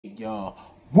Y'all,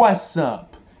 what's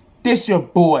up? This your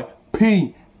boy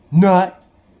Peanut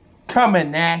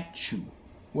coming at you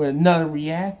with another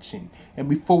reaction. And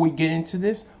before we get into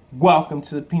this, welcome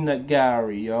to the Peanut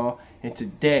Gallery, y'all. And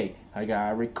today I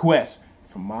got a request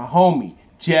from my homie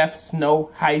Jeff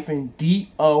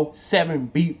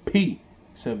Snow-DO7BP,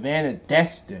 Savannah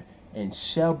Dexter and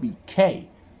ShelbKay.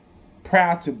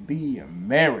 Proud to be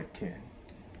American.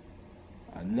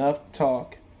 Enough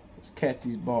talk. Let's catch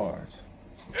these bars.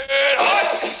 Okay.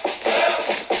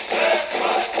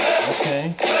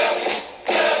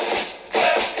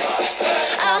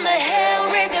 I'm a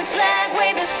hell-raising,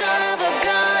 flag-waving son of a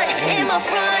gun. In my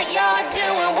front yard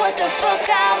doing what the fuck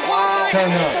I want.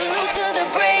 Salute to the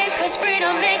brave, cause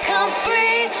freedom ain't come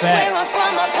free. Where I'm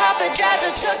from, my papa drives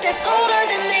a truck that's older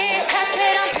than me. I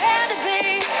said I'm proud to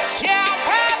be. Yeah, I'm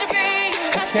proud to be.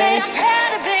 I said I'm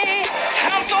proud to be.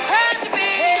 I'm so proud to be.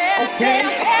 I said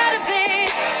I'm proud to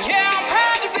be. Yeah, I'm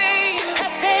proud to be. I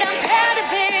said I'm proud to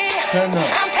be.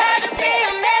 I'm proud to be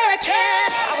American.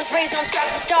 I was raised on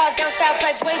stripes and stars, down south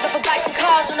flags waving for bikes and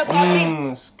cars on the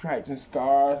bar. Stripes and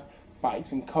scars,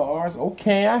 bikes and cars.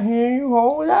 Okay, I hear you.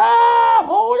 Hold up,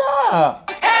 hold up.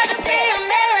 I'm proud to be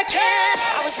American.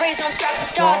 I was raised on stripes and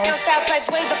stars, down south flags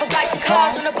waving for bikes and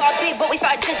cars on the bar big, but we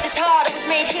fight just as hard. I was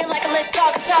made here like a Les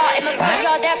Paul guitar in my front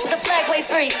yard. That's where the flag wave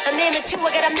free. Amendment 2,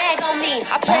 I got a mag on me.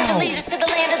 I pledge allegiance to the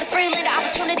land of the free, land of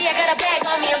opportunity. I got a bag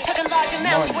on me. I'm talking large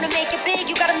amounts. You wanna make it big,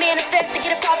 you gotta manifest to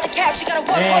get it off the couch. You gotta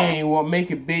work. Man, you wanna make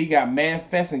it big, you gotta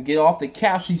manifest and get off the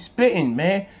couch. She's spitting,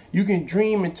 man. You can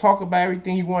dream and talk about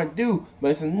everything you want to do, but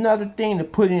it's another thing to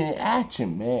put it in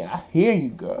action, man. I hear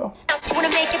you, girl. You wanna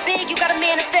make it big, you gotta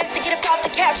manifest to get it off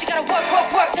the couch. You gotta work,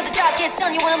 work, work till the job gets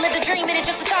done. You wanna live the dream and it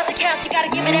just the thought that counts. You gotta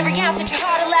give it every ounce that your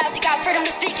heart allows. You got freedom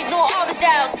to speak, ignore all the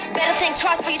doubts. Better think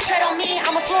twice before you tread on me.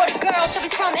 I'm a Florida girl,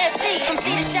 Shelby's from SC. From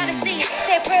sea to shine to sea,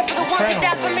 say a prayer for the ones that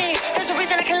died for me. There's a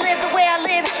reason I can live the way I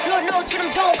live. Lord knows freedom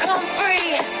don't come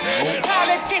free.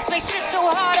 Politics make shit so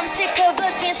hard, I'm sick of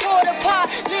us being torn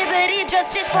apart. Liberty,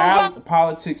 justice for all.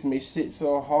 Politics make shit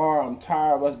so hard, I'm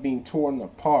tired of us being torn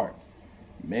apart.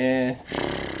 Man,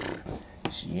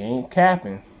 she ain't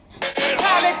capping.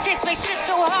 Politics make shit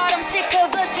so hard, I'm sick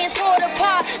of us being torn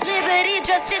apart. Liberty,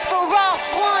 justice for all,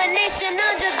 one nation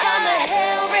under God. I'm a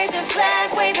hell-raising,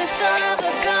 flag-waving son of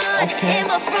a gun. In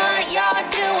my front yard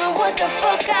doing what the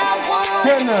fuck I want.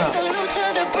 Salute to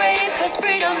the brave, cause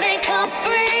freedom ain't come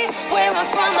free. Where I'm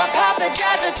from, my papa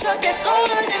drives a truck that's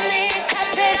older than me. I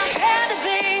said I'm proud to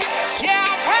be. Yeah,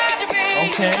 I'm proud to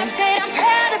be. I said I'm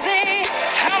proud to be.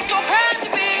 I'm so proud to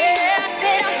be. Yeah, I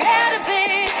said I'm proud to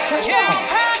be. Yeah, I'm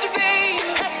proud to be.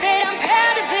 I said I'm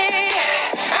proud to be.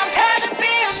 I'm proud to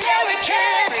be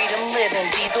American. Freedom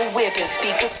living, diesel whipping,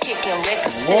 speakers kicking, liquor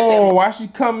sipping. Whoa, why she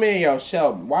come in, yo,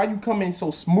 Shelby? Why you come in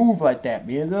so smooth like that,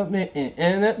 man?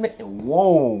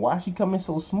 Whoa, why she come in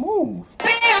so smooth?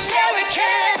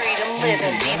 Freedom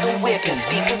living, diesel whipping,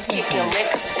 speakers kicking,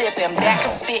 liquor sipping, back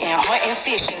and spitting, hunting,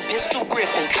 fishing, pistol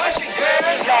gripping, country girl,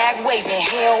 flag waving,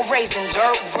 hell raising,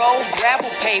 dirt road, gravel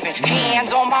paving,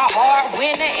 hands on my heart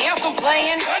when the anthem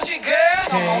playing, country girl.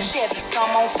 Some on Chevy,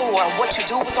 some on Ford. What you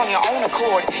do is on your own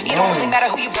accord. It don't really matter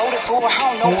who you voted for.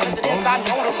 I don't know presidents, I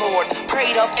know the Lord.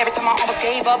 Prayed up every time I almost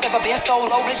gave up. Ever been so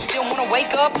low that you still wanna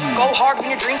wake up? Go hard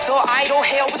when your dreams feel idle.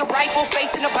 Hell with a rifle,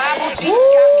 faith in the Bible. Jesus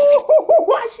got me.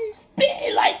 Why she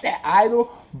spitting like that?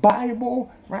 Idol, Bible,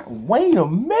 right? Wait a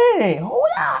minute, hold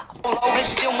up.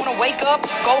 Still wanna wake up?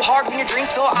 Go hard when your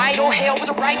dreams feel idle. Hell with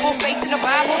a rifle, faith in the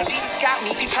Bible. Jesus got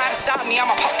me. If you try to stop me,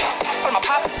 I'ma pop, but my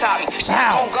papa taught me. Shit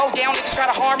gon' go down if you try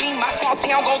to harm me. My small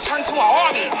town gon' turn to an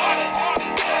army.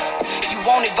 You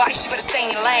want advice, you better stay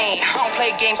in your lane. I don't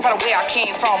play games by the way I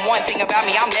came from. One thing about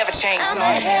me, I'll never change, son. I'm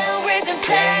a hell-raising,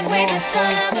 flag-waving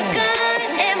son of a gun.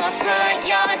 In my front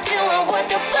yard doing what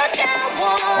the fuck I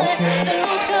want.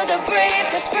 Salute to the brave,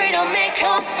 cause freedom ain't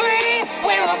come free.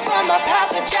 Where I'm from, my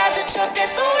papa drives a truck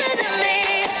that's older than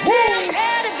me. I said I'm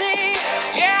proud to be.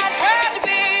 Yeah, I'm proud to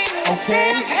be. I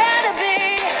said I'm proud to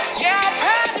be. Yeah, I'm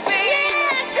proud to be.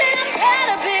 Yeah, I said I'm proud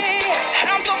to be.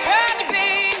 I'm so proud to be.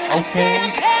 I said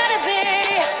I'm proud to be.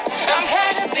 I'm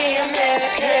proud to be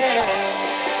American.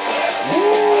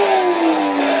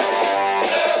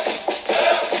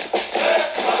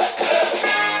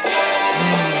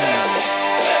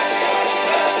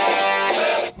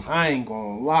 I ain't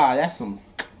gonna lie, that's some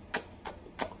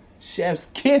chef's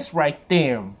kiss right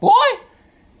there, boy.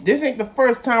 This ain't the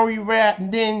first time we rap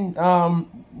and then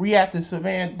react to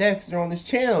Savannah Dexter on this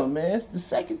channel, man. It's the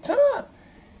second time.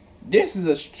 This is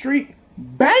a street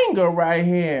banger right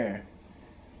here.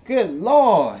 Good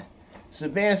Lord.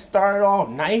 Savannah started off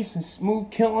nice and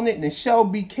smooth, killing it, and then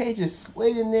ShelbKay just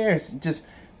slid in there and just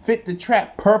Fit the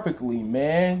track perfectly,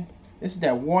 man. This is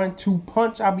that 1-2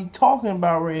 punch I be talking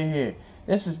about right here.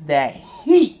 This is that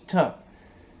heat.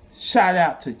 Shout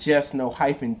out to Jeff Snow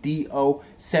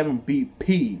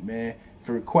 -DO7BP, man,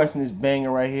 for requesting this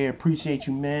banger right here. Appreciate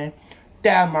you, man.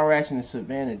 That was my reaction to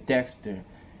Savannah Dexter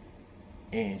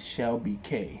and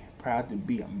ShelbKay. Proud to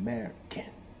be American.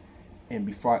 And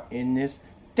before I end this,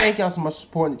 thank y'all so much for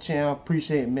supporting the channel.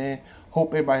 Appreciate it, man.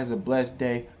 Hope everybody has a blessed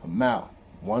day. I'm out.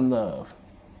 One love.